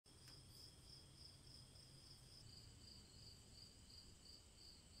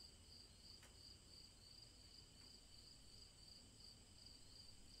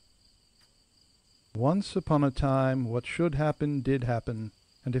Once upon a time what should happen did happen,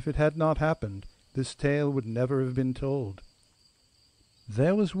 and if it had not happened, this tale would never have been told.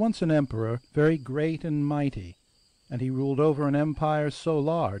 There was once an emperor very great and mighty, and he ruled over an empire so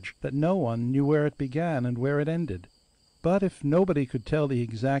large that no one knew where it began and where it ended. But if nobody could tell the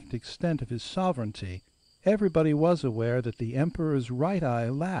exact extent of his sovereignty, everybody was aware that the emperor's right eye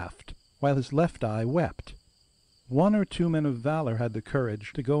laughed, while his left eye wept. One or two men of valour had the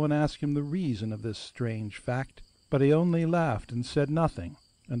courage to go and ask him the reason of this strange fact, but he only laughed and said nothing,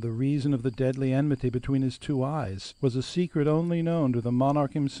 and the reason of the deadly enmity between his two eyes was a secret only known to the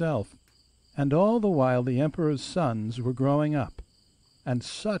monarch himself. And all the while the emperor's sons were growing up. And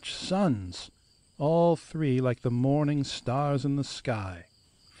such sons! All three like the morning stars in the sky.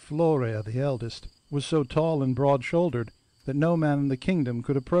 Florea, the eldest, was so tall and broad-shouldered that no man in the kingdom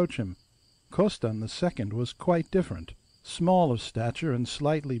could approach him. Costan, the second, was quite different. Small of stature and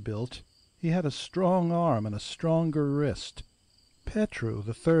slightly built, he had a strong arm and a stronger wrist. Petru,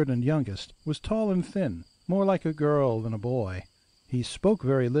 the third and youngest, was tall and thin, more like a girl than a boy. He spoke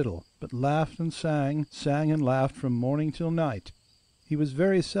very little, but laughed and sang and laughed from morning till night. He was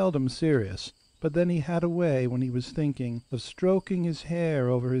very seldom serious, but then he had a way, when he was thinking, of stroking his hair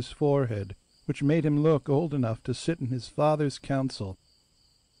over his forehead, which made him look old enough to sit in his father's council.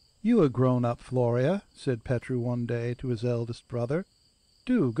 "You are grown up, Florea," said Petru one day to his eldest brother.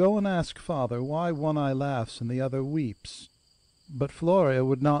 "Do go and ask father why one eye laughs and the other weeps." But Florea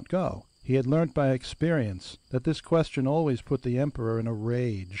would not go. He had learnt by experience that this question always put the emperor in a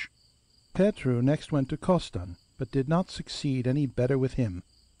rage. Petru next went to Costan, but did not succeed any better with him.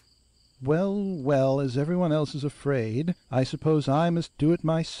 "Well, well, as everyone else is afraid, I suppose I must do it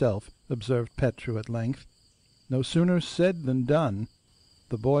myself," observed Petru at length. No sooner said than done.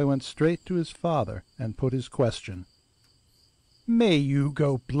 The boy went straight to his father and put his question. "May you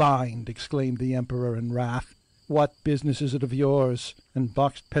go blind!" exclaimed the emperor in wrath. "What business is it of yours?" and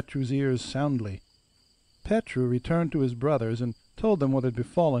boxed Petru's ears soundly. Petru returned to his brothers and told them what had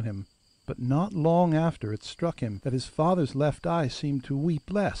befallen him, but not long after it struck him that his father's left eye seemed to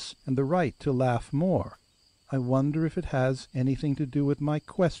weep less, and the right to laugh more. "I wonder if it has anything to do with my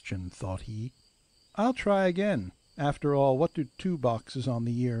question," thought he. "I'll try again. After all, what do 2 boxes on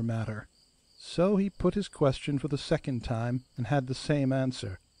the ear matter?" So he put his question for the second time, and had the same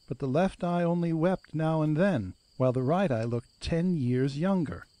answer, but the left eye only wept now and then, while the right eye looked 10 years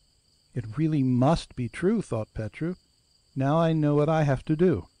younger. "It really must be true," thought Petru. "Now I know what I have to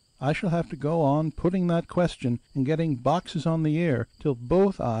do. I shall have to go on putting that question and getting boxes on the ear till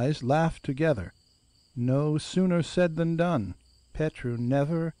both eyes laugh together." No sooner said than done. Petru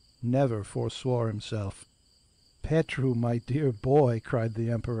never, never forswore himself. "Petru, my dear boy," cried the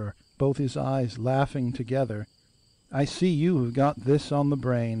emperor, both his eyes laughing together, "I see you have got this on the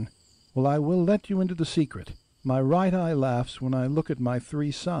brain. Well, I will let you into the secret. My right eye laughs when I look at my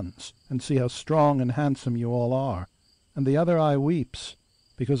 3 sons, and see how strong and handsome you all are, and the other eye weeps,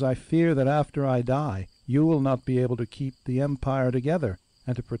 because I fear that after I die you will not be able to keep the empire together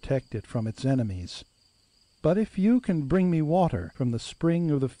and to protect it from its enemies. But if you can bring me water from the spring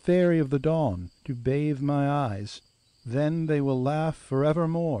of the Fairy of the Dawn to bathe my eyes, then they will laugh for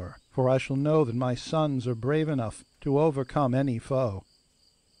evermore, for I shall know that my sons are brave enough to overcome any foe."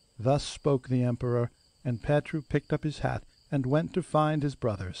 Thus spoke the emperor, and Petru picked up his hat and went to find his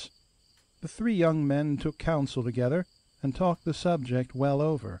brothers. The 3 young men took counsel together, and talked the subject well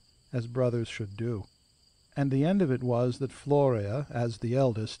over, as brothers should do. And the end of it was that Florea, as the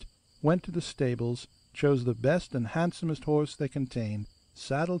eldest, went to the stables, chose the best and handsomest horse they contained,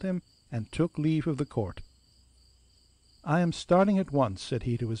 saddled him, and took leave of the court. "I am starting at once," said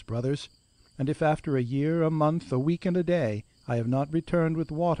he to his brothers, "and if after a year, a month, a week, and a day I have not returned with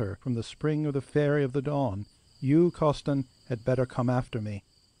water from the spring of the Fairy of the Dawn, you, Costan, had better come after me."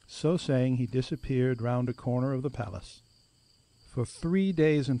 So saying, he disappeared round a corner of the palace. For 3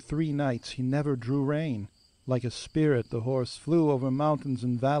 days and 3 nights he never drew rein. Like a spirit the horse flew over mountains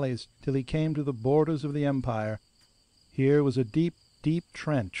and valleys till he came to the borders of the empire. Here was a deep, deep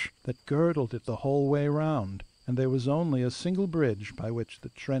trench that girdled it the whole way round, and there was only a single bridge by which the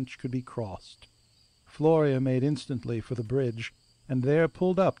trench could be crossed. Florea made instantly for the bridge, and there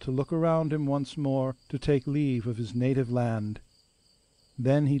pulled up to look around him once more to take leave of his native land.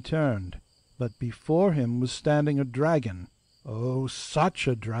 Then he turned, but before him was standing a dragon. Oh, such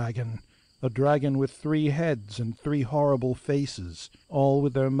a dragon! A dragon with 3 heads and 3 horrible faces, all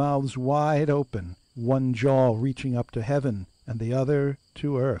with their mouths wide open, one jaw reaching up to heaven and the other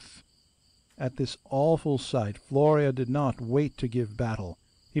to earth. At this awful sight Florea did not wait to give battle.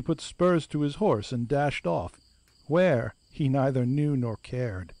 He put spurs to his horse and dashed off. Where, he neither knew nor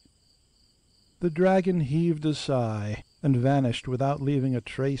cared. The dragon heaved a sigh, and vanished without leaving a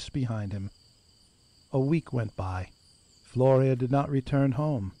trace behind him. A week went by. Floria did not return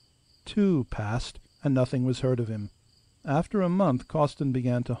home. 2 passed, and nothing was heard of him. After a month Costan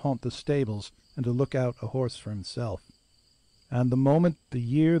began to haunt the stables and to look out a horse for himself. And the moment the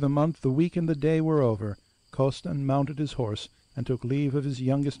year, the month, the week, and the day were over, Costan mounted his horse and took leave of his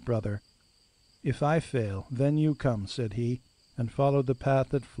youngest brother. "If I fail, then you come," said he, and followed the path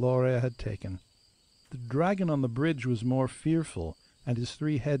that Floria had taken. The dragon on the bridge was more fearful, and his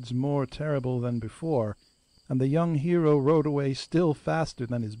 3 heads more terrible than before, and the young hero rode away still faster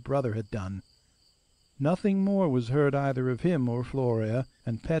than his brother had done. Nothing more was heard either of him or Floria,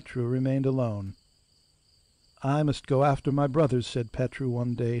 and Petru remained alone. "I must go after my brothers," said Petru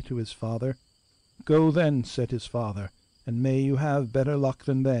one day to his father. "Go then," said his father, "and may you have better luck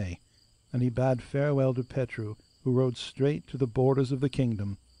than they." And he bade farewell to Petru, who rode straight to the borders of the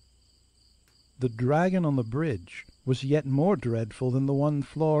kingdom. The dragon on the bridge was yet more dreadful than the one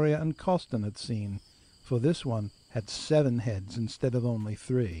Floria and Costan had seen, for this one had 7 heads instead of only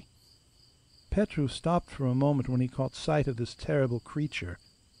 3. Petru stopped for a moment when he caught sight of this terrible creature.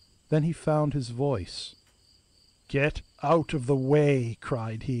 Then he found his voice. "Get out of the way!"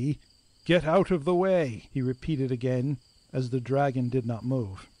 cried he. "Get out of the way!" he repeated again, as the dragon did not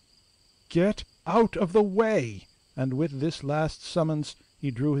move. "Get out of the way!" And with this last summons he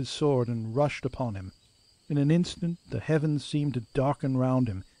drew his sword and rushed upon him. In an instant the heavens seemed to darken round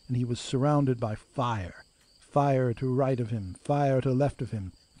him, and he was surrounded by fire. Fire to right of him, fire to left of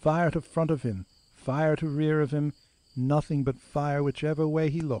him, fire to front of him, fire to rear of him, nothing but fire whichever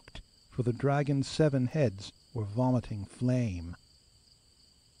way he looked, for the dragon's 7 heads were vomiting flame.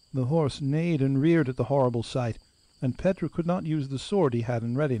 The horse neighed and reared at the horrible sight, and Petru could not use the sword he had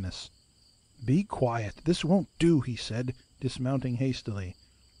in readiness. "Be quiet, this won't do," he said, dismounting hastily,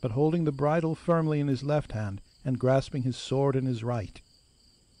 but holding the bridle firmly in his left hand and grasping his sword in his right.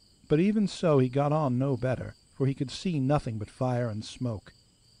 But even so he got on no better, for he could see nothing but fire and smoke.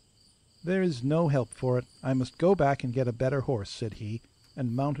 "There is no help for it, I must go back and get a better horse," said he,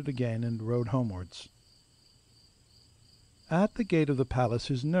 and mounted again and rode homewards. At the gate of the palace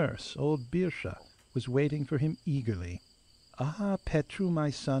his nurse, old Birscha, was waiting for him eagerly. "Ah, Petru,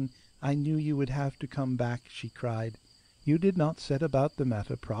 my son, I knew you would have to come back," she cried. "You did not set about the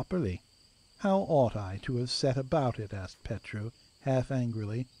matter properly." "How ought I to have set about it?" asked Petru, half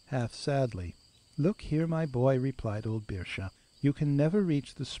angrily, half sadly. "Look here, my boy," replied old Birscha. "You can never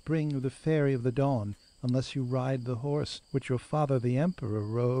reach the spring of the Fairy of the Dawn unless you ride the horse which your father the Emperor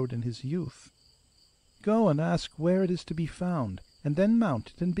rode in his youth. Go and ask where it is to be found, and then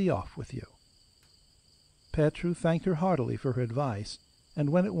mount it and be off with you." Petru thanked her heartily for her advice, and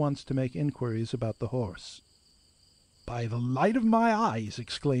went at once to make inquiries about the horse. "By the light of my eyes!"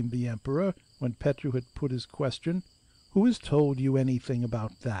 exclaimed the Emperor, when Petru had put his question. "Who has told you anything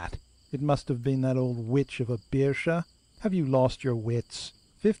about that? It must have been that old witch of a Birscha. Have you lost your wits?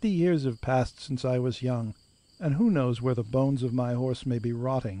 50 years have passed since I was young, and who knows where the bones of my horse may be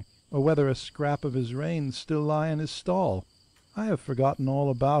rotting, or whether a scrap of his reins still lie in his stall. I have forgotten all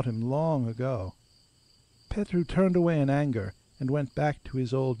about him long ago." Petru turned away in anger, and went back to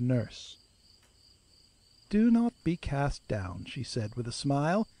his old nurse. "Do not be cast down," she said with a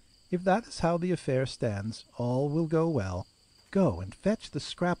smile. "If that is how the affair stands, all will go well. Go and fetch the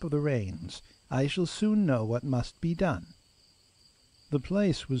scrap of the reins. I shall soon know what must be done." The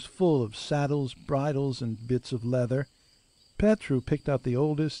place was full of saddles, bridles, and bits of leather. Petru picked out the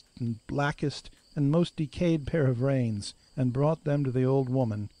oldest and blackest and most decayed pair of reins, and brought them to the old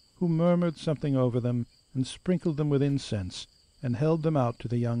woman, who murmured something over them, and sprinkled them with incense, and held them out to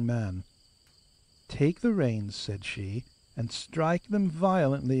the young man. "Take the reins," said she, "and strike them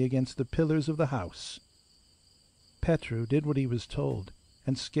violently against the pillars of the house." Petru did what he was told,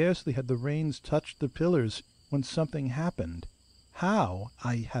 and scarcely had the reins touched the pillars when something happened. How,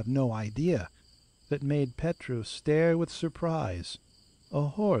 I have no idea, that made Petru stare with surprise. A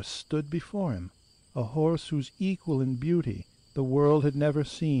horse stood before him, a horse whose equal in beauty the world had never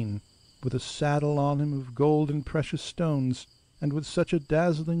seen, with a saddle on him of gold and precious stones, and with such a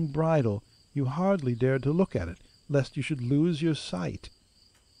dazzling bridle you hardly dared to look at it, lest you should lose your sight.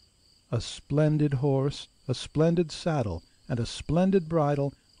 A splendid horse, a splendid saddle, and a splendid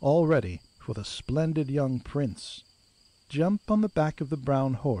bridle, all ready for the splendid young prince. "Jump on the back of the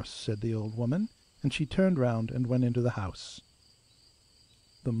brown horse," said the old woman, and she turned round and went into the house.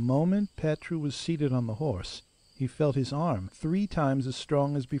 The moment Petru was seated on the horse, he felt his arm 3 times as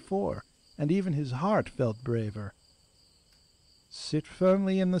strong as before, and even his heart felt braver. "Sit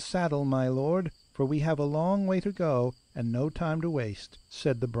firmly in the saddle, my lord, for we have a long way to go and no time to waste,"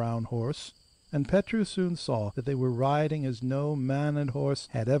 said the brown horse, and Petru soon saw that they were riding as no man and horse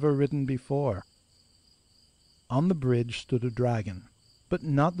had ever ridden before. On the bridge stood a dragon, but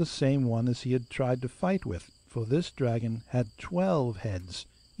not the same one as he had tried to fight with, for this dragon had 12 heads,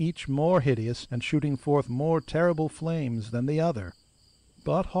 each more hideous and shooting forth more terrible flames than the other.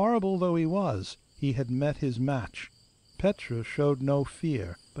 But horrible though he was, he had met his match. Petru showed no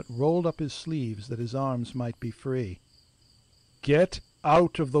fear, but rolled up his sleeves that his arms might be free. "Get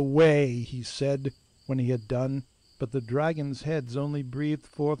out of the way," he said, when he had done, but the dragon's heads only breathed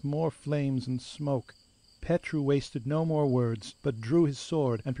forth more flames and smoke. Petru wasted no more words, but drew his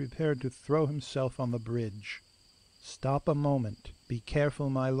sword and prepared to throw himself on the bridge. "Stop a moment. Be careful,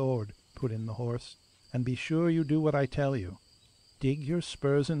 my lord," put in the horse, "and be sure you do what I tell you. Dig your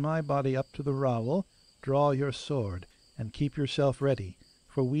spurs in my body up to the rowel, draw your sword, and keep yourself ready,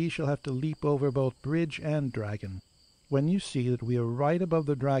 for we shall have to leap over both bridge and dragon. When you see that we are right above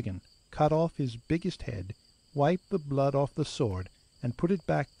the dragon, cut off his biggest head, wipe the blood off the sword, and put it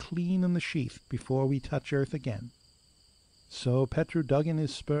back clean in the sheath before we touch earth again." So Petru dug in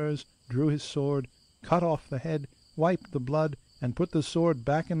his spurs, drew his sword, cut off the head, wiped the blood, and put the sword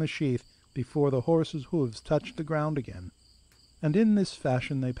back in the sheath before the horse's hoofs touched the ground again. And in this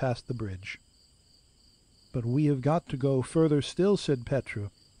fashion they passed the bridge. "But we have got to go further still," said Petru,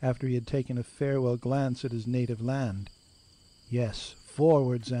 after he had taken a farewell glance at his native land. "Yes,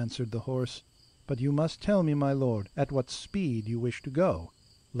 forwards," answered the horse. "But you must tell me, my lord, at what speed you wish to go.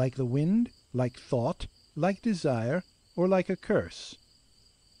 Like the wind, like thought, like desire, or like a curse?"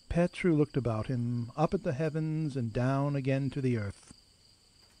 Petru looked about him, up at the heavens and down again to the earth.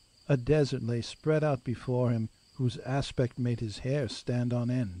 A desert lay spread out before him, whose aspect made his hair stand on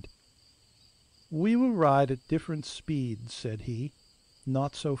end. "We will ride at different speeds," said he,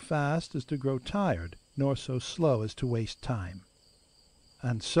 "not so fast as to grow tired, nor so slow as to waste time."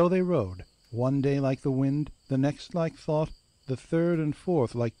 And so they rode, one day like the wind, the next like thought, the third and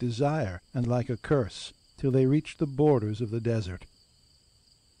fourth like desire and like a curse, till they reached the borders of the desert.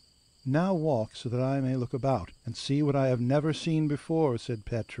 "Now walk, so that I may look about, and see what I have never seen before," said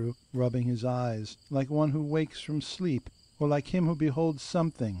Petru, rubbing his eyes, like one who wakes from sleep, or like him who beholds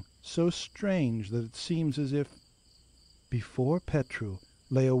something so strange that it seems as if... Before Petru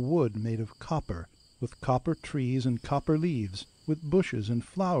lay a wood made of copper, with copper trees and copper leaves, with bushes and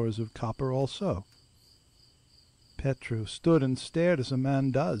flowers of copper also. Petru stood and stared as a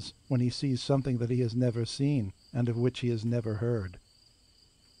man does when he sees something that he has never seen, and of which he has never heard.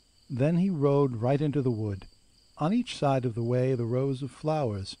 Then he rode right into the wood. On each side of the way the rows of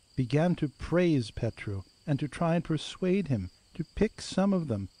flowers began to praise Petru, and to try and persuade him to pick some of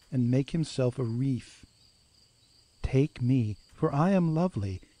them and make himself a wreath. "Take me, for I am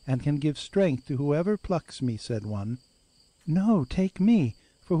lovely, and can give strength to whoever plucks me," said one. "No, take me,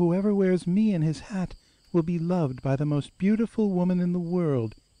 for whoever wears me in his hat will be loved by the most beautiful woman in the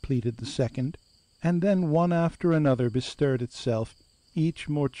world," pleaded the second. And then one after another bestirred itself, each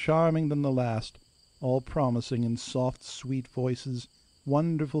more charming than the last, all promising in soft, sweet voices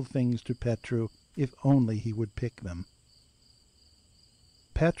wonderful things to Petru, if only he would pick them.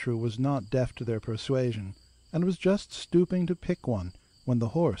 Petru was not deaf to their persuasion, and was just stooping to pick one, when the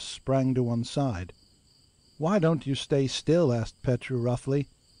horse sprang to one side. "Why don't you stay still?" asked Petru roughly.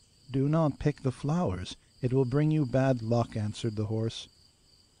 "Do not pick the flowers. It will bring you bad luck," answered the horse.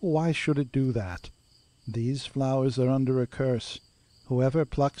 "Why should it do that? These flowers are under a curse. Whoever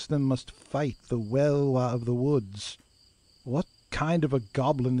plucks them must fight the Welwa of the woods." "What kind of a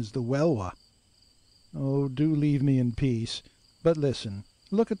goblin is the Welwa?" "Oh, do leave me in peace. But listen,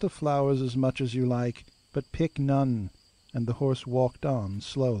 look at the flowers as much as you like, but pick none," and the horse walked on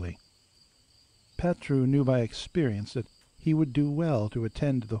slowly. Petru knew by experience that he would do well to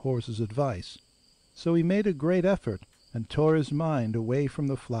attend to the horse's advice, so he made a great effort and tore his mind away from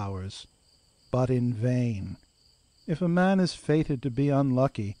the flowers. But in vain. If a man is fated to be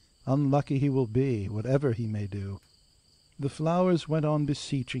unlucky, unlucky he will be, whatever he may do. The flowers went on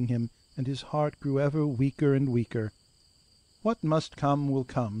beseeching him, and his heart grew ever weaker and weaker. "What must come will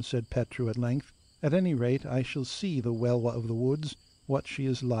come," said Petru at length. "At any rate I shall see the Welwa of the woods, what she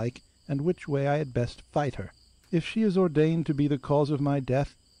is like, and which way I had best fight her. If she is ordained to be the cause of my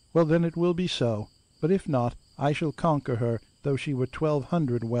death, well then it will be so, but if not, I shall conquer her, though she were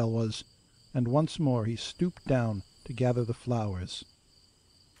 1,200 Welwas." And once more he stooped down to gather the flowers.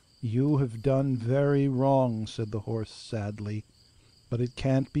 "You have done very wrong," said the horse sadly, "but it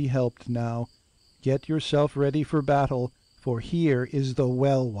can't be helped now. Get yourself ready for battle, for here is the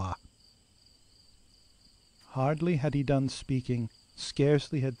Welwa." Hardly had he done speaking,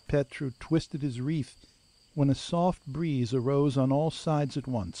 scarcely had Petru twisted his wreath, when a soft breeze arose on all sides at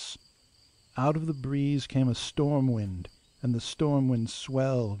once. Out of the breeze came a storm wind, and the storm wind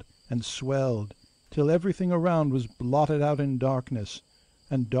swelled and swelled, till everything around was blotted out in darkness,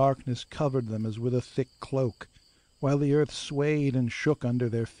 and darkness covered them as with a thick cloak, while the earth swayed and shook under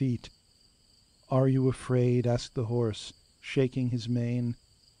their feet. "Are you afraid?" asked the horse, shaking his mane.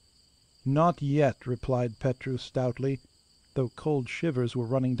 "Not yet," replied Petru stoutly, though cold shivers were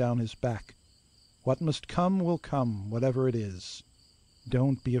running down his back. "What must come will come, whatever it is."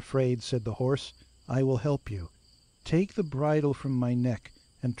 "Don't be afraid," said the horse. "I will help you. Take the bridle from my neck,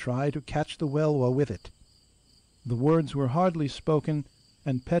 and try to catch the Welwa with it." The words were hardly spoken,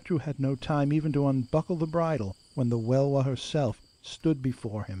 and Petru had no time even to unbuckle the bridle, when the Welwa herself stood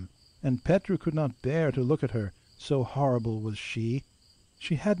before him, and Petru could not bear to look at her, so horrible was she.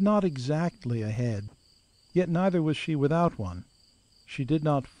 She had not exactly a head, yet neither was she without one. She did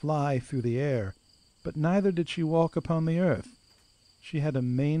not fly through the air, but neither did she walk upon the earth. She had a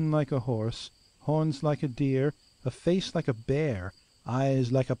mane like a horse, horns like a deer, a face like a bear,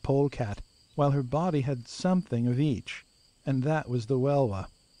 eyes like a polecat, while her body had something of each, and that was the Welwa.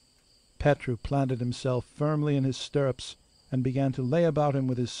 Petru planted himself firmly in his stirrups, and began to lay about him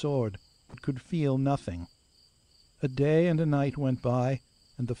with his sword, but could feel nothing. A day and a night went by,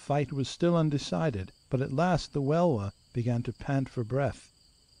 and the fight was still undecided, but at last the Welwa began to pant for breath.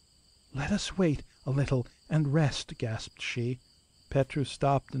 "Let us wait a little and rest," gasped she. Petru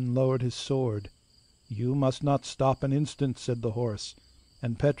stopped and lowered his sword. "You must not stop an instant," said the horse,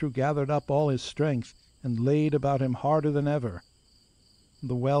 and Petru gathered up all his strength and laid about him harder than ever.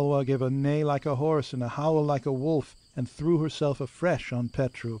 The Welwa gave a neigh like a horse and a howl like a wolf, and threw herself afresh on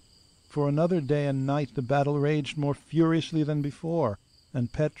Petru. For another day and night the battle raged more furiously than before,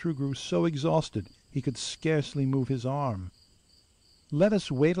 and Petru grew so exhausted he could scarcely move his arm. "Let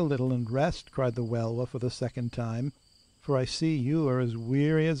us wait a little and rest," cried the Welwa for the second time, "for I see you are as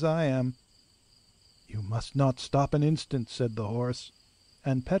weary as I am." "You must not stop an instant," said the horse,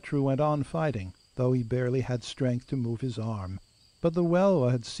 and Petru went on fighting, though he barely had strength to move his arm. But the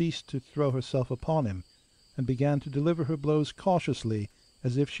Welwa had ceased to throw herself upon him, and began to deliver her blows cautiously,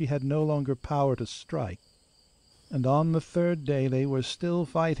 as if she had no longer power to strike. And on the third day they were still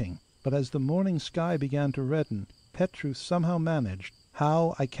fighting, but as the morning sky began to redden, Petru somehow managed,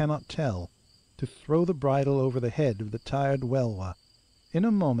 how I cannot tell, to throw the bridle over the head of the tired Welwa. In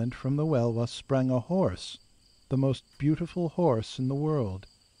a moment from the Welwa sprang a horse, the most beautiful horse in the world.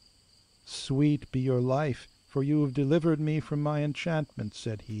 "Sweet be your life, for you have delivered me from my enchantment,"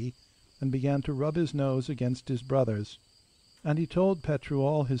 said he, and began to rub his nose against his brother's. And he told Petru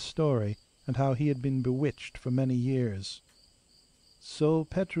all his story, and how he had been bewitched for many years. So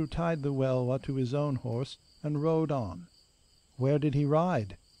Petru tied the Welwa to his own horse and rode on. Where did he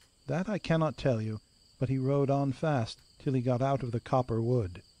ride? That I cannot tell you, but he rode on fast till he got out of the copper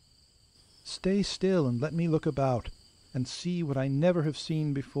wood. "Stay still and let me look about, and see what I never have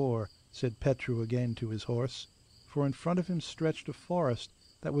seen before," said Petru again to his horse, for in front of him stretched a forest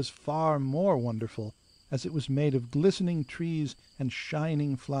that was far more wonderful, as it was made of glistening trees and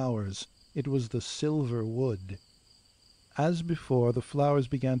shining flowers. It was the Silver Wood. As before, the flowers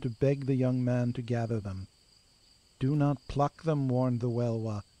began to beg the young man to gather them. "Do not pluck them," warned the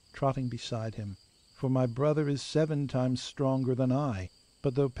Welwa, trotting beside him, "for my brother is 7 times stronger than I."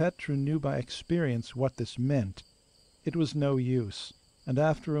 But though Petru knew by experience what this meant, it was no use, and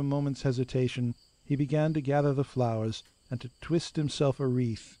after a moment's hesitation he began to gather the flowers and to twist himself a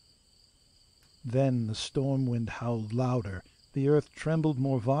wreath. Then the storm wind howled louder, the earth trembled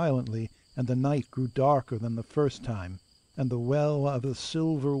more violently, and the night grew darker than the first time, and the Welwa of the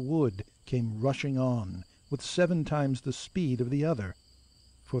Silver Wood came rushing on, with 7 times the speed of the other.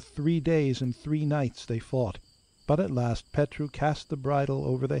 For 3 days and 3 nights they fought, but at last Petru cast the bridle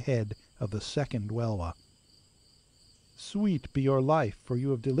over the head of the second Welwa. "Sweet be your life, for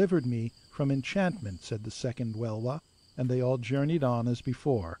you have delivered me from enchantment," said the second Welwa, and they all journeyed on as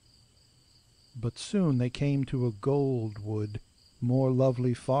before. But soon they came to a gold wood, more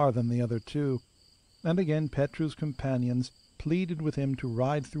lovely far than the other two, and again Petru's companions pleaded with him to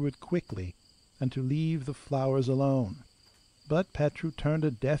ride through it quickly, and to leave the flowers alone. But Petru turned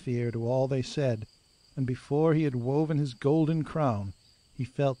a deaf ear to all they said, and before he had woven his golden crown he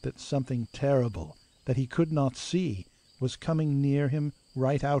felt that something terrible, that he could not see, was coming near him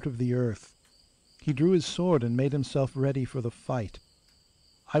right out of the earth. He drew his sword and made himself ready for the fight.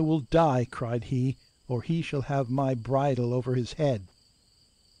 "I will die," cried he, "or he shall have my bridle over his head."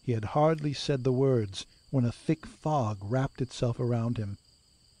 He had hardly said the words when a thick fog wrapped itself around him,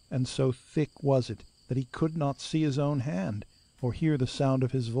 and so thick was it that he could not see his own hand, or hear the sound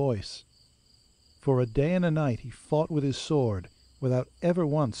of his voice. For a day and a night he fought with his sword, without ever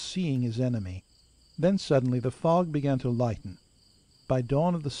once seeing his enemy. Then suddenly the fog began to lighten. By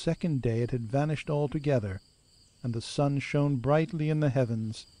dawn of the second day it had vanished altogether, and the sun shone brightly in the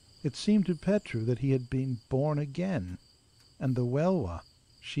heavens. It seemed to Petru that he had been born again, and the Welwa,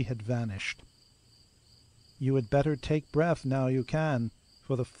 she had vanished. "You had better take breath now you can,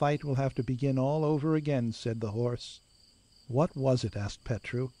 for the fight will have to begin all over again," said the horse. "What was it?" asked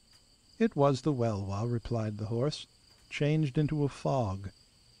Petru. "It was the Welwa," replied the horse, "changed into a fog.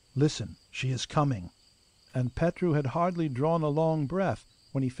 Listen, she is coming." And Petru had hardly drawn a long breath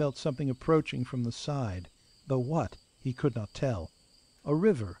when he felt something approaching from the side, though what he could not tell. A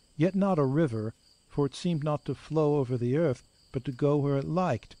river, yet not a river, for it seemed not to flow over the earth, but to go where it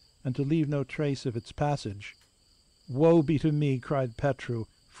liked, and to leave no trace of its passage. "Woe be to me!" cried Petru,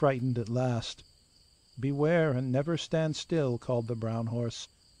 frightened at last. "Beware, and never stand still," called the brown horse,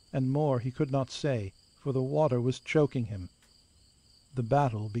 and more he could not say, for the water was choking him. The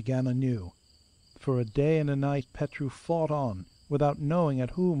battle began anew. For a day and a night Petru fought on, without knowing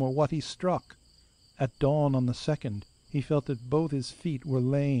at whom or what he struck. At dawn on the second he felt that both his feet were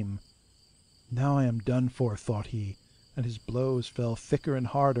lame. "Now I am done for," thought he, and his blows fell thicker and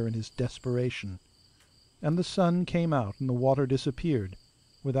harder in his desperation. And the sun came out and the water disappeared,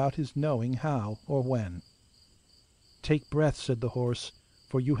 without his knowing how or when. "Take breath," said the horse,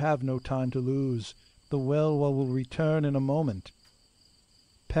 "for you have no time to lose. The Welwa will return in a moment."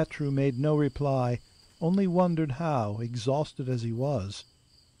 Petru made no reply, only wondered how, exhausted as he was,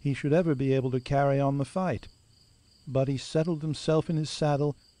 he should ever be able to carry on the fight. But he settled himself in his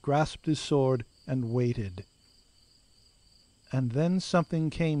saddle, grasped his sword, and waited. And then something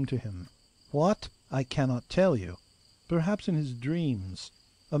came to him. What? I cannot tell you. Perhaps in his dreams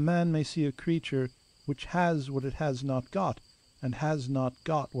a man may see a creature which has what it has not got, and has not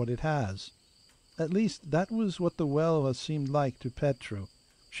got what it has. At least that was what the Welwa seemed like to Petru.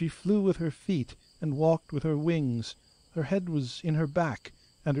 She flew with her feet and walked with her wings. Her head was in her back,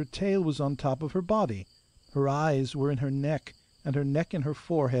 and her tail was on top of her body. Her eyes were in her neck, and her neck in her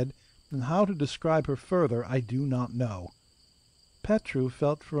forehead, and how to describe her further I do not know. Petru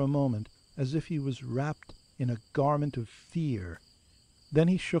felt for a moment as if he was wrapped in a garment of fear. Then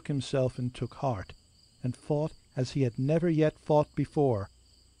he shook himself and took heart, and fought as he had never yet fought before.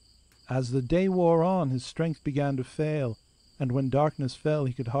 As the day wore on his strength began to fail, and when darkness fell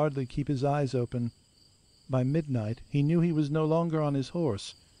he could hardly keep his eyes open. By midnight he knew he was no longer on his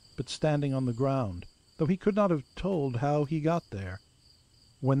horse, but standing on the ground, though he could not have told how he got there.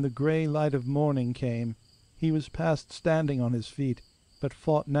 When the grey light of morning came, he was past standing on his feet, but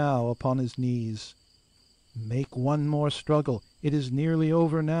fought now upon his knees. "Make one more struggle, it is nearly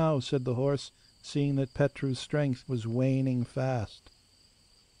over now," said the horse, seeing that Petru's strength was waning fast.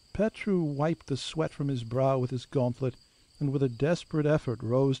 Petru wiped the sweat from his brow with his gauntlet, and with a desperate effort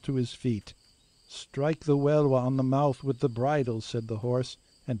rose to his feet. "Strike the Welwa on the mouth with the bridle," said the horse,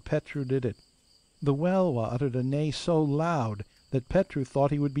 and Petru did it. The Welwa uttered a neigh so loud that Petru thought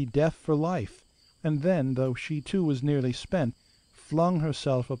he would be deaf for life, and then, though she too was nearly spent, flung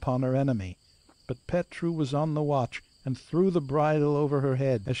herself upon her enemy. But Petru was on the watch, and threw the bridle over her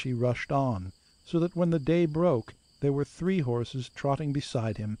head as she rushed on, so that when the day broke there were 3 horses trotting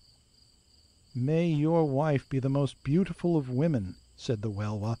beside him. "May your wife be the most beautiful of women," said the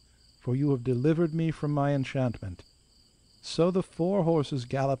Welwa, "for you have delivered me from my enchantment." So the 4 horses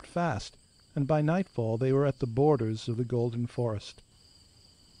galloped fast, and by nightfall they were at the borders of the golden forest.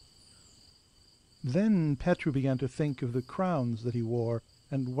 Then Petru began to think of the crowns that he wore,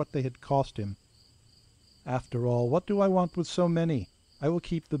 and what they had cost him. "After all, what do I want with so many? I will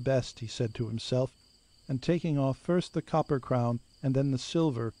keep the best," he said to himself, and taking off first the copper crown and then the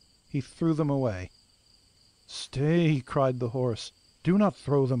silver, he threw them away. "Stay!" cried the horse. "Do not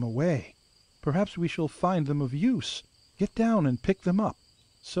throw them away. Perhaps we shall find them of use. Get down and pick them up."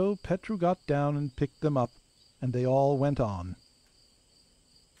 So Petru got down and picked them up, and they all went on.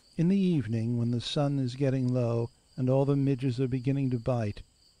 In the evening, when the sun is getting low and all the midges are beginning to bite,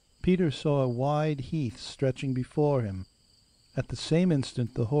 Peter saw a wide heath stretching before him. At the same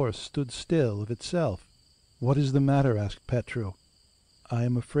instant the horse stood still of itself. "What is the matter?" asked Petru. "I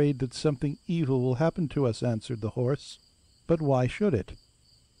am afraid that something evil will happen to us," answered the horse. "But why should it?"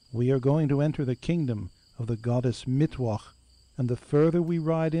 "We are going to enter the kingdom of the goddess Mittwoch, and the further we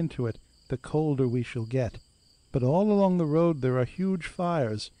ride into it, the colder we shall get. But all along the road there are huge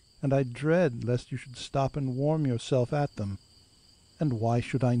fires, and I dread lest you should stop and warm yourself at them." "And why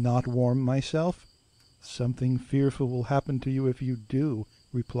should I not warm myself?" "Something fearful will happen to you if you do,"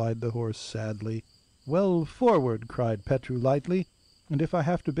 replied the horse sadly. "Well, forward!" cried Petru lightly, "and if I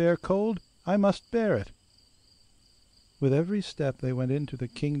have to bear cold, I must bear it." With every step they went into the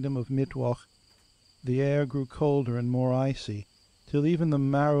kingdom of Mittwoch. The air grew colder and more icy, till even the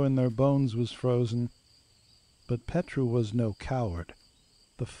marrow in their bones was frozen. But Petru was no coward.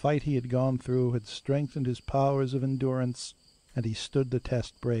 The fight he had gone through had strengthened his powers of endurance, and he stood the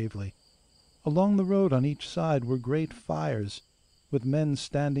test bravely. Along the road on each side were great fires, with men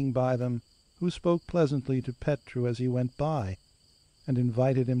standing by them, who spoke pleasantly to Petru as he went by, and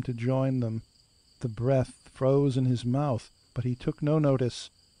invited him to join them. The breath froze in his mouth, but he took no notice,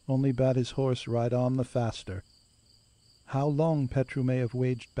 only bade his horse ride on the faster. How long Petru may have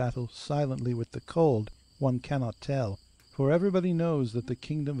waged battle silently with the cold one cannot tell, for everybody knows that the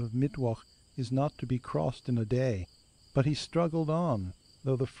kingdom of Mittwoch is not to be crossed in a day. But he struggled on,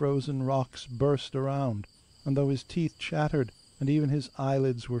 though the frozen rocks burst around, and though his teeth chattered, and even his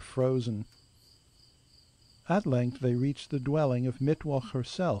eyelids were frozen. At length they reached the dwelling of Mittwoch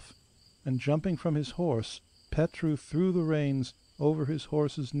herself, and jumping from his horse, Petru threw the reins over his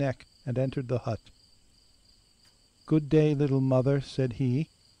horse's neck and entered the hut. "Good day, little mother," said he.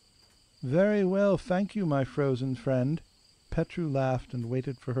 "Very well, thank you, my frozen friend." Petru laughed and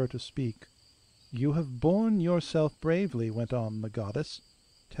waited for her to speak. "You have borne yourself bravely," went on the goddess,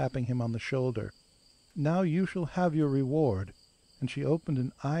 tapping him on the shoulder. "Now you shall have your reward," and she opened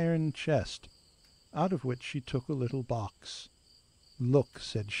an iron chest, out of which she took a little box. "Look,"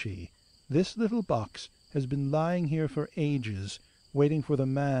 said she, "this little box has been lying here for ages, waiting for the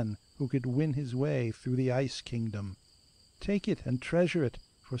man who could win his way through the Ice Kingdom. Take it and treasure it,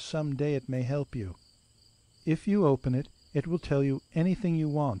 for some day it may help you. If you open it, it will tell you anything you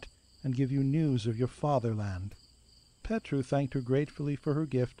want, and give you news of your fatherland." Petru thanked her gratefully for her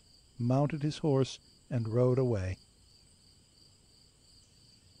gift, mounted his horse, and rode away.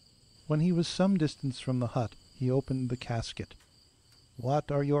 When he was some distance from the hut, he opened the casket.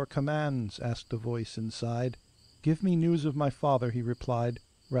 "What are your commands?" asked a voice inside. "Give me news of my father," he replied,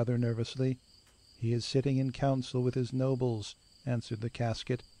 rather nervously. "He is sitting in council with his nobles," answered the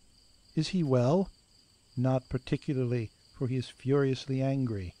casket. "Is he well?" "Not particularly, for he is furiously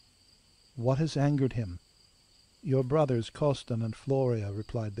angry." "What has angered him?" "Your brothers Costan and Floria,"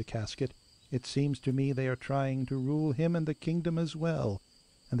 replied the casket. "It seems to me they are trying to rule him and the kingdom as well,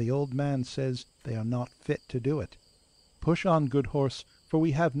 and the old man says they are not fit to do it." "Push on, good horse, for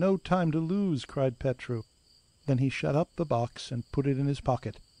we have no time to lose," cried Petru. Then he shut up the box and put it in his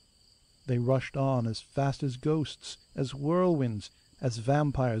pocket. They rushed on as fast as ghosts, as whirlwinds, as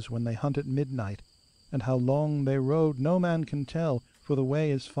vampires when they hunt at midnight, and how long they rode no man can tell, for the way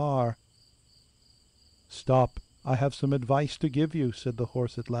is far. "Stop, I have some advice to give you," said the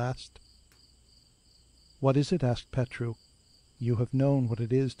horse at last. "What is it?" asked Petru. "You have known what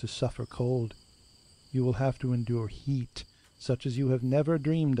it is to suffer cold. You will have to endure heat, such as you have never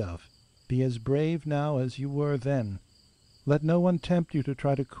dreamed of. Be as brave now as you were then. Let no one tempt you to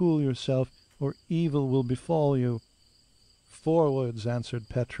try to cool yourself, or evil will befall you." "Forwards," answered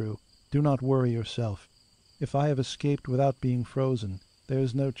Petru. "Do not worry yourself. If I have escaped without being frozen, there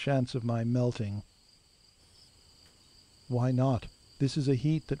is no chance of my melting." "Why not? This is a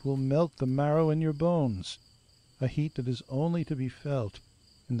heat that will melt the marrow in your bones, a heat that is only to be felt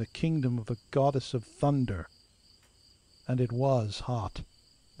in the kingdom of the goddess of thunder." And it was hot.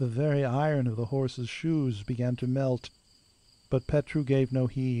 The very iron of the horse's shoes began to melt. But Petru gave no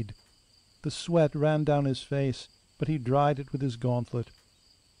heed. The sweat ran down his face, but he dried it with his gauntlet.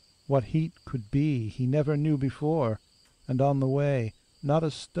 What heat could be he never knew before, and on the way, not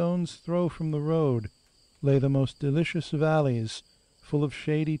a stone's throw from the road, lay the most delicious valleys, full of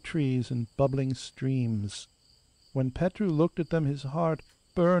shady trees and bubbling streams. When Petru looked at them his heart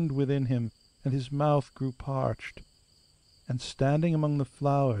burned within him, and his mouth grew parched. And standing among the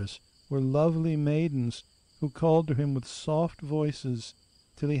flowers were lovely maidens, who called to him with soft voices,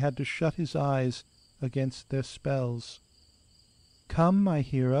 till he had to shut his eyes against their spells. "Come, my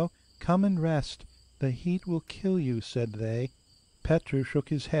hero, come and rest. The heat will kill you," said they. Petru shook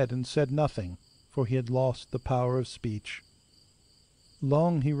his head and said nothing, for he had lost the power of speech.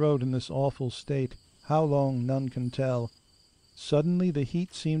 Long he rode in this awful state, how long none can tell. Suddenly the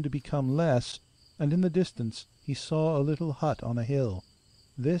heat seemed to become less, and in the distance he saw a little hut on a hill.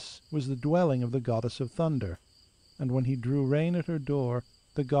 This was the dwelling of the goddess of thunder, and when he drew rein at her door,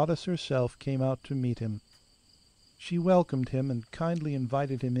 the goddess herself came out to meet him. She welcomed him and kindly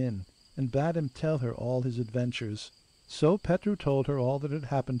invited him in, and bade him tell her all his adventures. So Petru told her all that had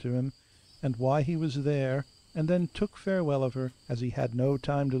happened to him, and why he was there, and then took farewell of her, as he had no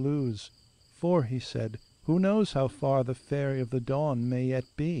time to lose. "For," he said, "who knows how far the Fairy of the Dawn may yet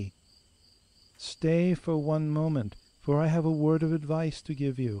be? Stay for one moment, for I have a word of advice to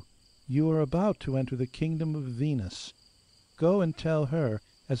give you. You are about to enter the kingdom of Venus. Go and tell her,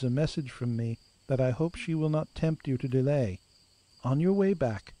 as a message from me, that I hope she will not tempt you to delay. On your way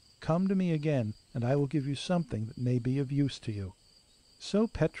back, come to me again, and I will give you something that may be of use to you." So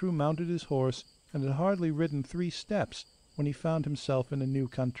Petru mounted his horse, and had hardly ridden 3 steps when he found himself in a new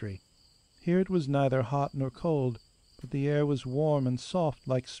country. Here it was neither hot nor cold, but the air was warm and soft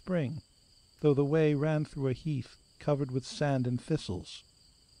like spring, though the way ran through a heath covered with sand and thistles.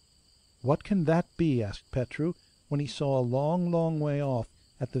 "What can that be?" asked Petru, when he saw a long, long way off,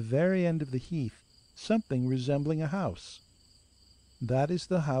 at the very end of the heath, something resembling a house. "That is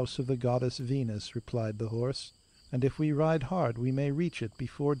the house of the goddess Venus," replied the horse, "and if we ride hard we may reach it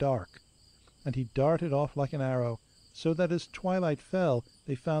before dark." And he darted off like an arrow, so that as twilight fell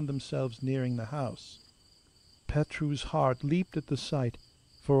they found themselves nearing the house. Petru's heart leaped at the sight,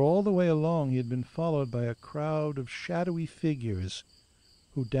 for all the way along he had been followed by a crowd of shadowy figures,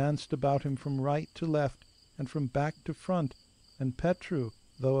 who danced about him from right to left and from back to front, and Petru,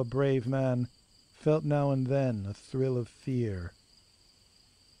 though a brave man, felt now and then a thrill of fear.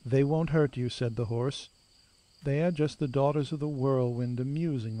 "They won't hurt you," said the horse. "They are just the daughters of the whirlwind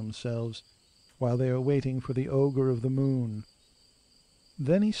amusing themselves while they are waiting for the ogre of the moon."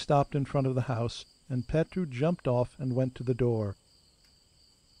 Then he stopped in front of the house, and Petru jumped off and went to the door.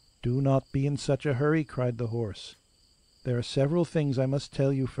 "Do not be in such a hurry," cried the horse. "There are several things I must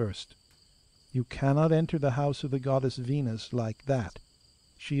tell you first. You cannot enter the house of the goddess Venus like that.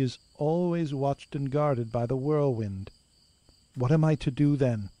 She is always watched and guarded by the whirlwind." "What am I to do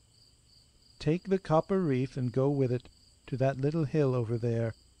then?" "Take the copper wreath and go with it to that little hill over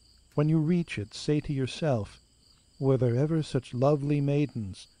there. When you reach it, say to yourself, 'Were there ever such lovely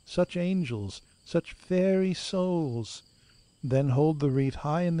maidens, such angels, such fairy souls?' Then hold the wreath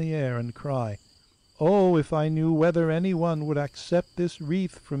high in the air and cry, 'Oh, if I knew whether any one would accept this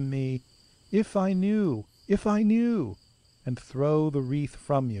wreath from me! If I knew! If I knew!' and throw the wreath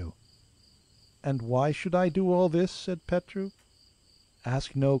from you." "And why should I do all this?" said Petru.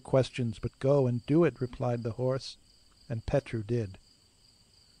 "Ask no questions, but go and do it," replied the horse, and Petru did.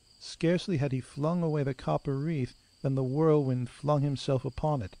 Scarcely had he flung away the copper wreath than the whirlwind flung himself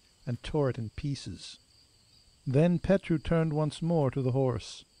upon it and tore it in pieces. Then Petru turned once more to the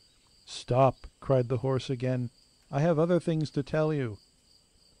horse. "Stop!" cried the horse again. "I have other things to tell you.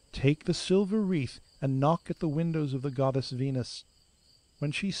 Take the silver wreath and knock at the windows of the goddess Venus.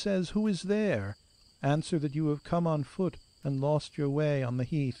 When she says, 'Who is there?' answer that you have come on foot and lost your way on the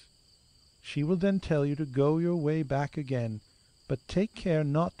heath. She will then tell you to go your way back again, but take care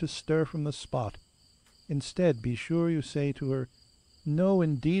not to stir from the spot. Instead, be sure you say to her, 'No,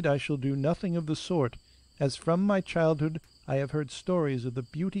 indeed, I shall do nothing of the sort, as from my childhood I have heard stories of the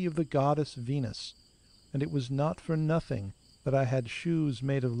beauty of the goddess Venus, and it was not for nothing that I had shoes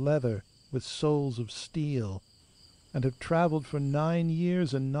made of leather with soles of steel, and have travelled for 9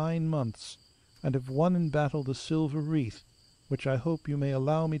 years and 9 months, and have won in battle the silver wreath, which I hope you may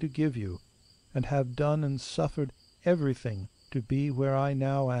allow me to give you, and have done and suffered everything to be where I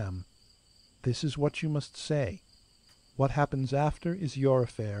now am.' This is what you must say. What happens after is your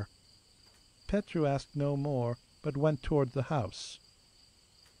affair." Petru asked no more, but went toward the house.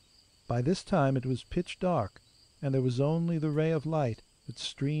 By this time it was pitch dark, and there was only the ray of light that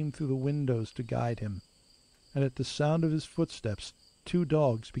streamed through the windows to guide him, and at the sound of his footsteps 2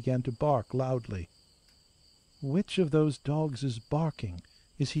 dogs began to bark loudly. "Which of those dogs is barking?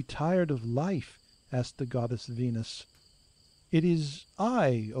 Is he tired of life?" asked the goddess Venus. "It is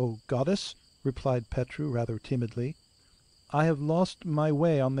I, O goddess," replied Petru rather timidly. "I have lost my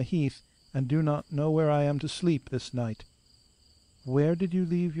way on the heath, and do not know where I am to sleep this night." "Where did you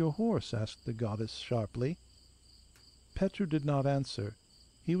leave your horse?" asked the goddess sharply. Petru did not answer.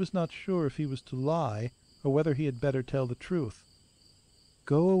 He was not sure if he was to lie, or whether he had better tell the truth.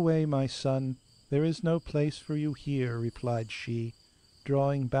 "Go away, my son, there is no place for you here," replied she,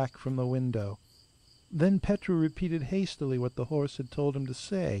 drawing back from the window. Then Petru repeated hastily what the horse had told him to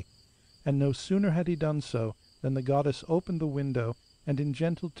say, and no sooner had he done so than the goddess opened the window, and in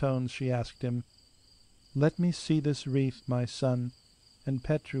gentle tones she asked him, "Let me see this wreath, my son," and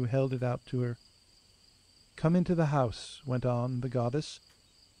Petru held it out to her. "Come into the house," went on the goddess.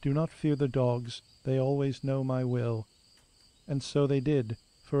 "Do not fear the dogs, they always know my will." And so they did,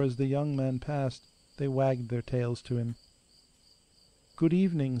 for as the young man passed they wagged their tails to him. "Good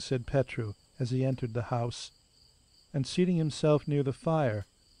evening," said Petru as he entered the house, and seating himself near the fire,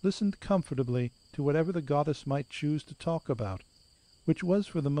 listened comfortably to whatever the goddess might choose to talk about, which was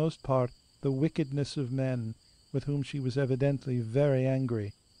for the most part the wickedness of men, with whom she was evidently very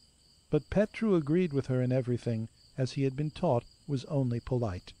angry. But Petru agreed with her in everything, as he had been taught was only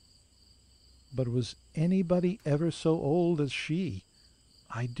polite. But was anybody ever so old as she?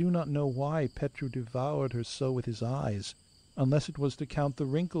 I do not know why Petru devoured her so with his eyes, unless it was to count the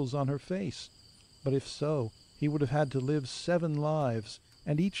wrinkles on her face, but if so, he would have had to live 7 lives,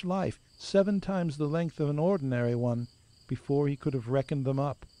 and each life 7 times the length of an ordinary one, before he could have reckoned them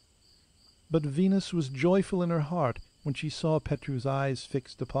up. But Venus was joyful in her heart when she saw Petru's eyes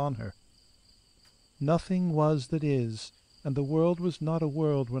fixed upon her. "Nothing was that is, and the world was not a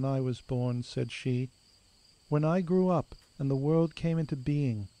world when I was born," said she. "When I grew up and the world came into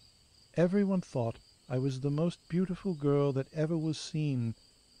being, everyone thought I was the most beautiful girl that ever was seen,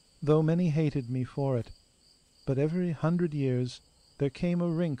 though many hated me for it. But every 100 years there came a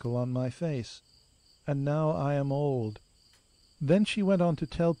wrinkle on my face, and now I am old." Then she went on to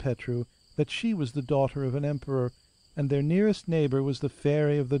tell Petru that she was the daughter of an emperor, and their nearest neighbour was the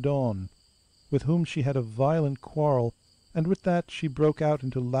Fairy of the Dawn, with whom she had a violent quarrel, and with that she broke out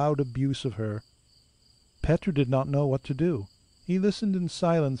into loud abuse of her. Petru did not know what to do. He listened in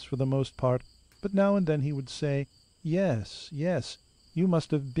silence for the most part, but now and then he would say, "Yes, yes, you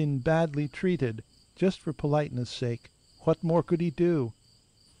must have been badly treated, just for politeness' sake. What more could he do?"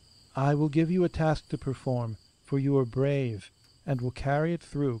 "I will give you a task to perform, for you are brave, and will carry it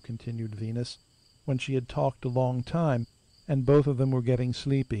through," continued Venus, when she had talked a long time, and both of them were getting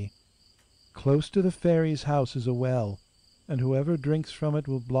sleepy. "Close to the fairy's house is a well, and whoever drinks from it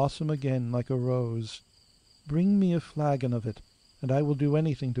will blossom again like a rose. Bring me a flagon of it, and I will do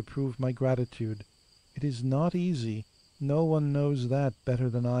anything to prove my gratitude. It is not easy, no one knows that better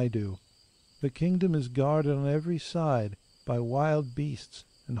than I do. The kingdom is guarded on every side by wild beasts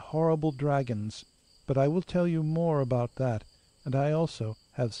and horrible dragons, but I will tell you more about that, and I also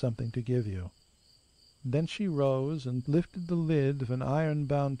have something to give you." Then she rose and lifted the lid of an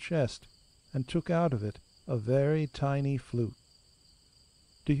iron-bound chest, and took out of it a very tiny flute.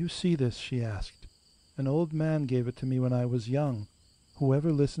 "Do you see this?" she asked. "An old man gave it to me when I was young.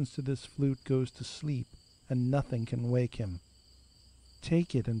 Whoever listens to this flute goes to sleep, and nothing can wake him.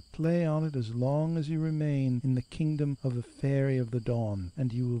 Take it and play on it as long as you remain in the kingdom of the Fairy of the Dawn,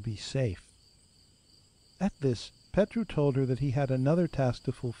 and you will be safe." At this Petru told her that he had another task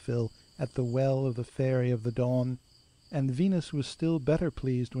to fulfill at the well of the Fairy of the Dawn, and Venus was still better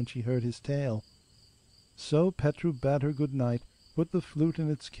pleased when she heard his tale. So Petru bade her good night, put the flute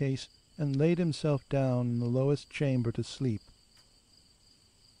in its case, and laid himself down in the lowest chamber to sleep.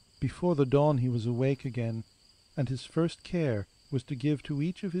 Before the dawn he was awake again, and his first care was to give to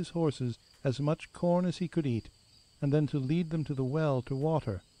each of his horses as much corn as he could eat, and then to lead them to the well to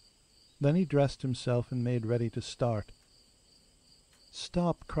water. Then he dressed himself and made ready to start.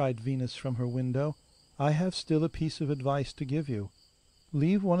 "Stop!" cried Venus from her window. "I have still a piece of advice to give you.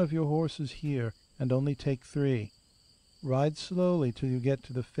 Leave one of your horses here, and only take 3. Ride slowly till you get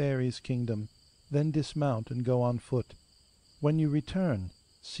to the fairy's kingdom, then dismount and go on foot. When you return,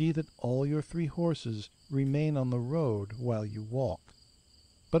 see that all your 3 horses remain on the road while you walk.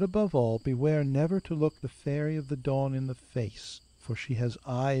 But above all, beware never to look the Fairy of the Dawn in the face, for she has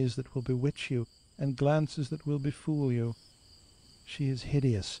eyes that will bewitch you, and glances that will befool you. She is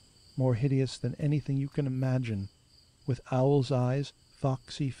hideous, more hideous than anything you can imagine, with owl's eyes,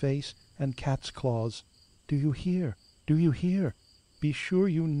 foxy face, and cat's claws. Do you hear? Do you hear? Be sure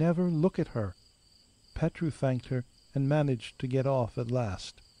you never look at her." Petru thanked her, and managed to get off at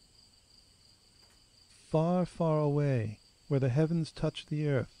last. Far, far away, where the heavens touch the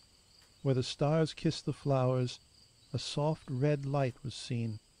earth, where the stars kiss the flowers, a soft red light was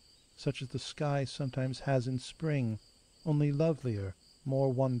seen, such as the sky sometimes has in spring, only lovelier,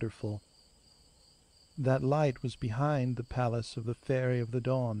 more wonderful. That light was behind the palace of the Fairy of the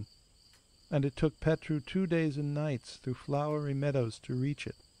Dawn, and it took Petru 2 days and nights through flowery meadows to reach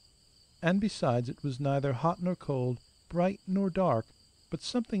it. And besides, it was neither hot nor cold, bright nor dark, but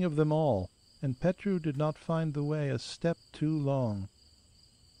something of them all, and Petru did not find the way a step too long.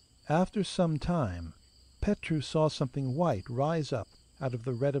 After some time, Petru saw something white rise up out of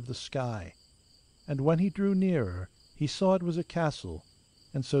the red of the sky, and when he drew nearer he saw it was a castle,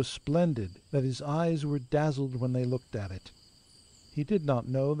 and so splendid that his eyes were dazzled when they looked at it. He did not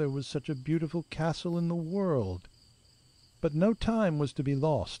know there was such a beautiful castle in the world. But no time was to be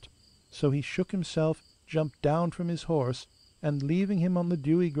lost, so he shook himself, jumped down from his horse, and leaving him on the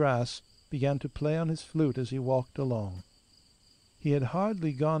dewy grass, began to play on his flute as he walked along. He had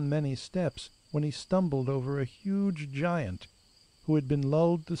hardly gone many steps when he stumbled over a huge giant, who had been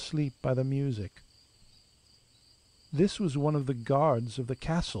lulled to sleep by the music. This was one of the guards of the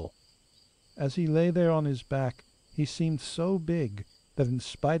castle. As he lay there on his back, he seemed so big that in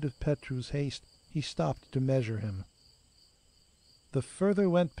spite of Petru's haste he stopped to measure him. The further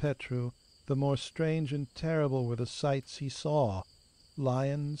went Petru, the more strange and terrible were the sights he saw: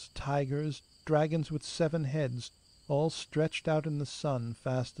 lions, tigers, dragons with 7 heads, all stretched out in the sun,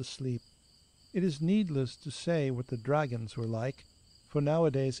 fast asleep. It is needless to say what the dragons were like, for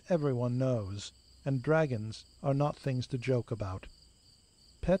nowadays everyone knows, and dragons are not things to joke about.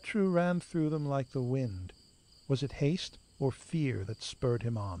 Petru ran through them like the wind. Was it haste or fear that spurred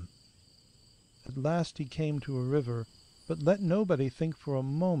him on? At last he came to a river, but let nobody think for a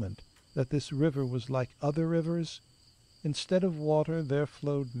moment that this river was like other rivers. Instead of water there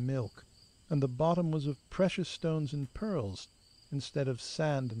flowed milk, and the bottom was of precious stones and pearls, instead of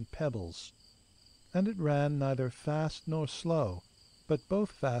sand and pebbles. And it ran neither fast nor slow, but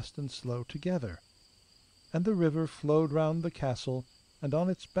both fast and slow together. And the river flowed round the castle, and on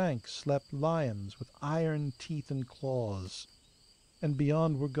its banks slept lions with iron teeth and claws. And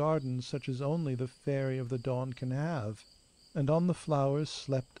beyond were gardens such as only the Fairy of the Dawn can have, and on the flowers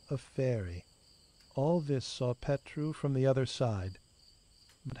slept a fairy. All this saw Petru from the other side.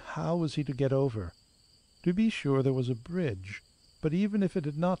 But how was he to get over? To be sure there was a bridge, but even if it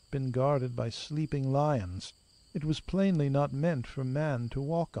had not been guarded by sleeping lions, it was plainly not meant for man to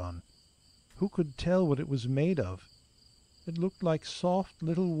walk on. Who could tell what it was made of? It looked like soft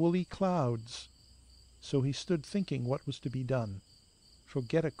little woolly clouds. So he stood thinking what was to be done, for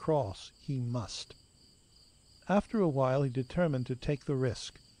get across he must. After a while he determined to take the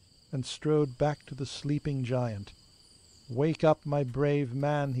risk, and strode back to the sleeping giant. "Wake up, my brave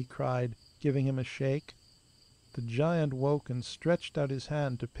man!" he cried, giving him a shake. The giant woke and stretched out his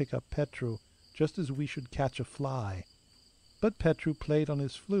hand to pick up Petru, just as we should catch a fly. But Petru played on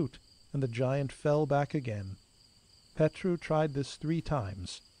his flute, and the giant fell back again. Petru tried this 3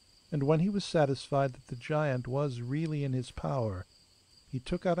 times, and when he was satisfied that the giant was really in his power, he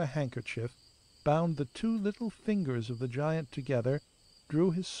took out a handkerchief, bound the 2 little fingers of the giant together,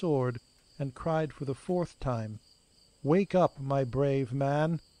 drew his sword, and cried for the 4th time, "Wake up, my brave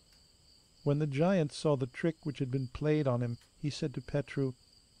man!" When the giant saw the trick which had been played on him, he said to Petru,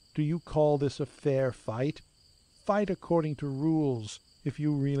 "Do you call this a fair fight? Fight according to rules, if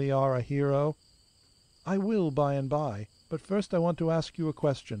you really are a hero." "I will by and by, but first I want to ask you a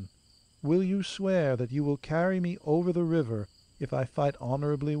question. Will you swear that you will carry me over the river if I fight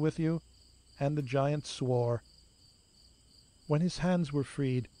honourably with you?" And the giant swore. When his hands were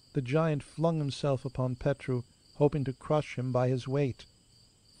freed, the giant flung himself upon Petru, hoping to crush him by his weight.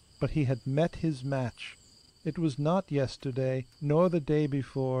 But he had met his match. It was not yesterday, nor the day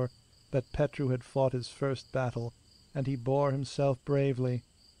before, that Petru had fought his first battle, and he bore himself bravely.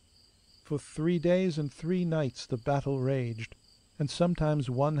 For 3 days and 3 nights the battle raged, and sometimes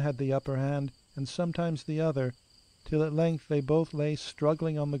one had the upper hand, and sometimes the other, till at length they both lay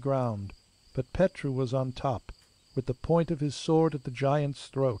struggling on the ground, but Petru was on top, with the point of his sword at the giant's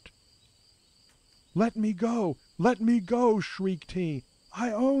throat. "Let me go! Let me go!" shrieked he.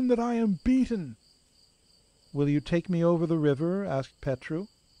 "I own that I am beaten." "Will you take me over the river?" asked Petru.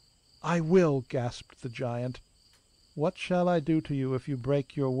 "I will," gasped the giant. "What shall I do to you if you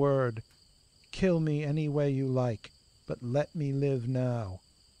break your word? Kill me any way you like, but let me live now."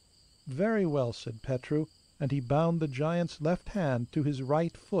 "Very well," said Petru, and he bound the giant's left hand to his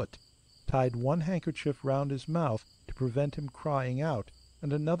right foot, tied one handkerchief round his mouth to prevent him crying out,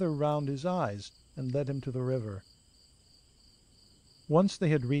 and another round his eyes, and led him to the river. Once they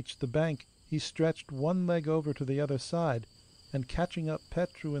had reached the bank, he stretched one leg over to the other side, and catching up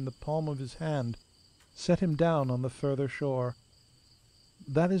Petru in the palm of his hand, set him down on the further shore.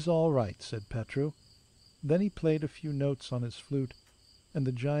 "That is all right," said Petru. Then he played a few notes on his flute, and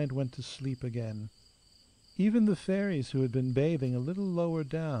the giant went to sleep again. Even the fairies, who had been bathing a little lower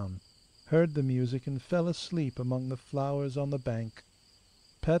down, heard the music and fell asleep among the flowers on the bank.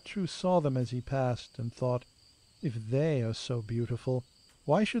 Petru saw them as he passed, and thought, "If they are so beautiful,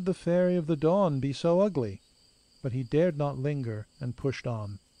 why should the Fairy of the Dawn be so ugly?" But he dared not linger, and pushed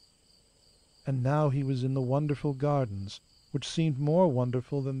on. And now he was in the wonderful gardens, which seemed more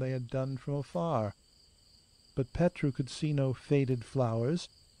wonderful than they had done from afar. But Petru could see no faded flowers,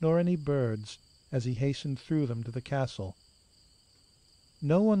 nor any birds, as he hastened through them to the castle.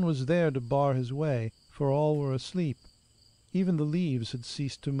 No one was there to bar his way, for all were asleep. Even the leaves had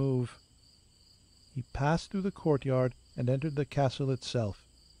ceased to move. He passed through the courtyard and entered the castle itself.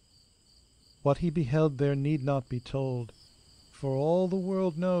 What he beheld there need not be told, for all the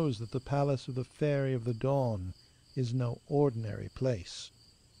world knows that the palace of the Fairy of the Dawn is no ordinary place.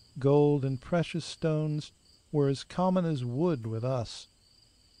 Gold and precious stones were as common as wood with us,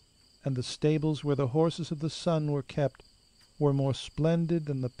 and the stables where the horses of the sun were kept were more splendid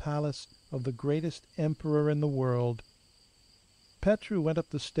than the palace of the greatest emperor in the world. Petru went up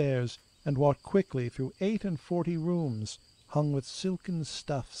the stairs, and walked quickly through 48 rooms, hung with silken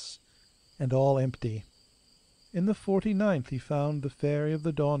stuffs, and all empty. In the 49th he found the Fairy of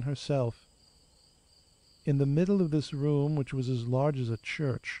the Dawn herself. In the middle of this room, which was as large as a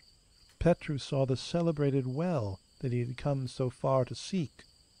church, Petru saw the celebrated well that he had come so far to seek.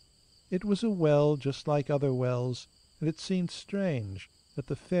 It was a well just like other wells, and it seemed strange that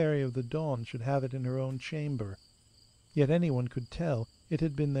the Fairy of the Dawn should have it in her own chamber. Yet anyone could tell it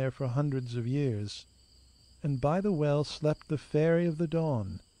had been there for hundreds of years. And by the well slept the Fairy of the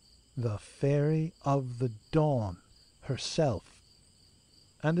Dawn, the Fairy of the Dawn herself.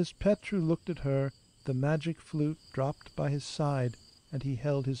 And as Petru looked at her, the magic flute dropped by his side, and he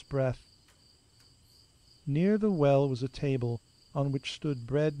held his breath. Near the well was a table, on which stood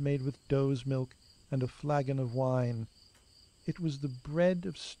bread made with doe's milk and a flagon of wine. It was the bread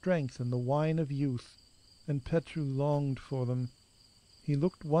of strength and the wine of youth, and Petru longed for them. He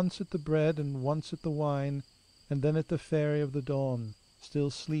looked once at the bread and once at the wine, and then at the Fairy of the Dawn, still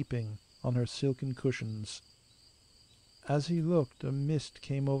sleeping on her silken cushions. As he looked, a mist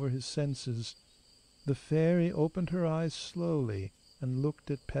came over his senses. The fairy opened her eyes slowly and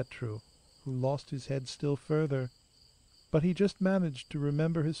looked at Petru, who lost his head still further. But he just managed to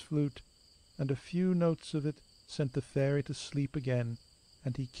remember his flute, and a few notes of it sent the fairy to sleep again,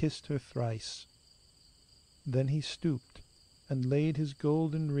 and he kissed her thrice. Then he stooped and laid his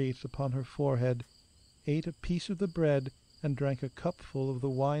golden wreath upon her forehead, ate a piece of the bread, and drank a cupful of the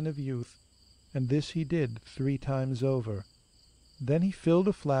wine of youth, and this he did 3 times over. Then he filled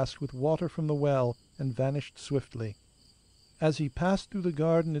a flask with water from the well and vanished swiftly. As he passed through the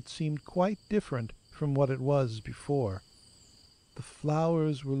garden it seemed quite different from what it was before. The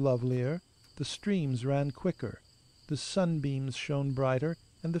flowers were lovelier, the streams ran quicker, the sunbeams shone brighter,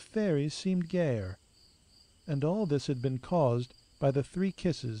 and the fairies seemed gayer. And all this had been caused by the 3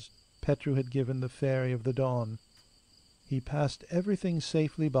 kisses Petru had given the Fairy of the Dawn. He passed everything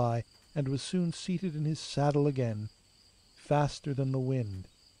safely by, and was soon seated in his saddle again. Faster than the wind,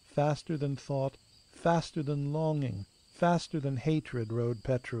 faster than thought, faster than longing, faster than hatred rode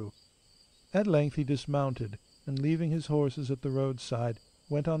Petru. At length he dismounted, and leaving his horses at the roadside,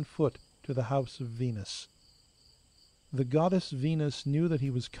 went on foot to the house of Venus. The goddess Venus knew that he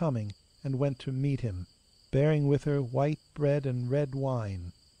was coming, and went to meet him, bearing with her white bread and red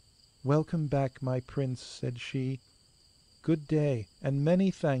wine. "Welcome back, my prince," said she. "Good day, and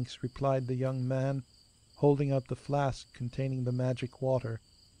many thanks," replied the young man, holding out the flask containing the magic water.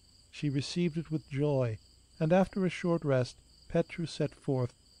 She received it with joy, and after a short rest Petru set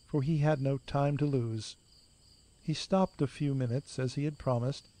forth, for he had no time to lose. He stopped a few minutes, as he had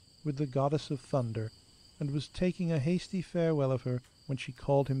promised, with the goddess of thunder, and was taking a hasty farewell of her when she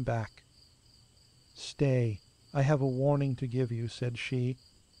called him back. "Stay, I have a warning to give you," said she.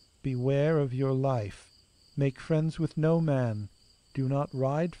 "Beware of your life. Make friends with no man. Do not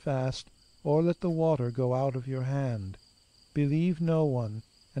ride fast, or let the water go out of your hand. Believe no one,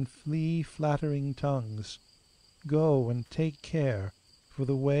 and flee flattering tongues. Go and take care, for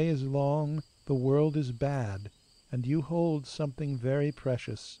the way is long, the world is bad, and you hold something very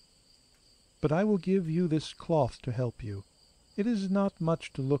precious. But I will give you this cloth to help you. It is not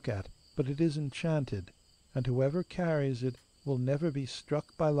much to look at, but it is enchanted, and whoever carries it will never be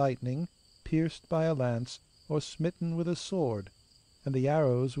struck by lightning, pierced by a lance, or smitten with a sword, and the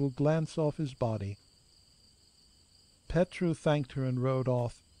arrows will glance off his body." Petru thanked her and rode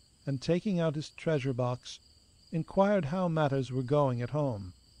off, and taking out his treasure box, inquired how matters were going at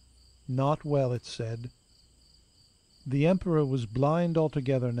home. Not well, it said. The emperor was blind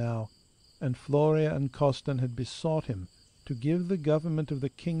altogether now, and Floria and Costan had besought him to give the government of the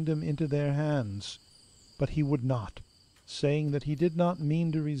kingdom into their hands, but he would not, saying that he did not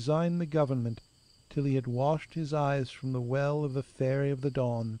mean to resign the government till he had washed his eyes from the well of the Fairy of the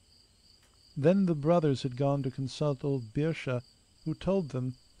Dawn. Then the brothers had gone to consult old Birscha, who told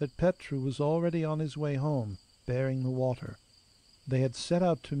them that Petru was already on his way home, bearing the water. They had set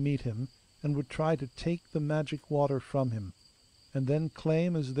out to meet him, and would try to take the magic water from him, and then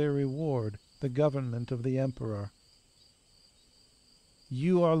claim as their reward the government of the emperor.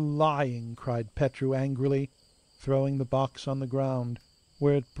 "You are lying!" cried Petru angrily, throwing the box on the ground,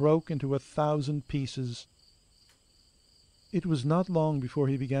 where it broke into 1,000 pieces. It was not long before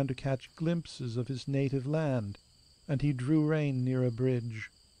he began to catch glimpses of his native land, and he drew rein near a bridge,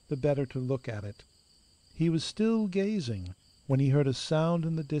 the better to look at it. He was still gazing when he heard a sound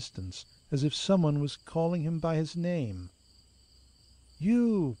in the distance, as if someone was calling him by his name.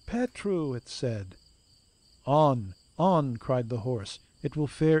 "You, Petru!" it said. "On, on!" cried the horse. "It will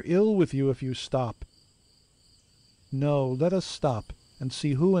fare ill with you if you stop." "No, let us stop, and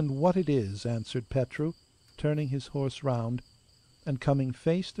see who and what it is," answered Petru, turning his horse round, and coming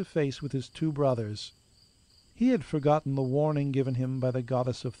face to face with his two brothers. He had forgotten the warning given him by the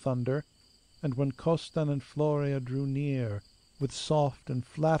goddess of thunder, and when Costan and Florea drew near, with soft and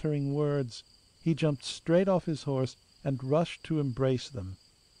flattering words, he jumped straight off his horse and rushed to embrace them.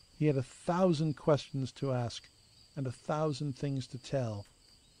 He had 1,000 questions to ask, and 1,000 things to tell,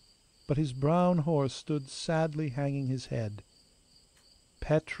 but his brown horse stood sadly hanging his head.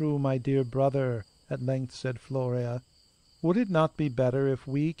 "Petru, my dear brother," at length said Florea, "would it not be better if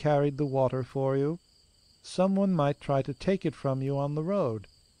we carried the water for you? Someone might try to take it from you on the road,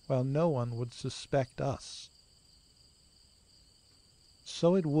 while no one would suspect us."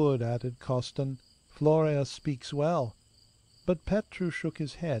 "So it would," added Costan. "Florea speaks well." But Petru shook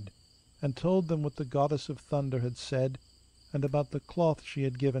his head, and told them what the goddess of thunder had said, and about the cloth she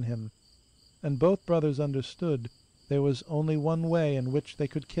had given him, and both brothers understood there was only one way in which they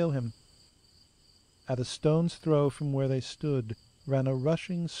could kill him. At a stone's throw from where they stood ran a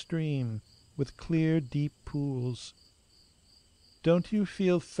rushing stream, with clear deep pools. "Don't you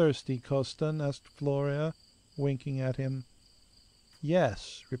feel thirsty, Costan?" asked Florea, winking at him.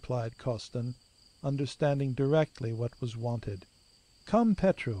 "Yes," replied Costan, understanding directly what was wanted. "Come,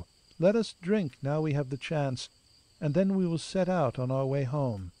 Petru, let us drink now we have the chance, and then we will set out on our way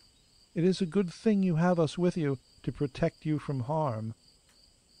home. It is a good thing you have us with you to protect you from harm."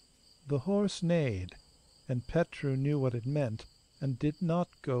 The horse neighed, and Petru knew what it meant, and did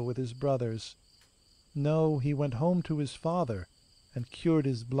not go with his brothers. No, he went home to his father, and cured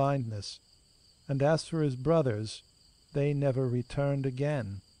his blindness, and as for his brothers, they never returned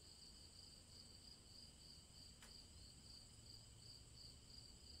again.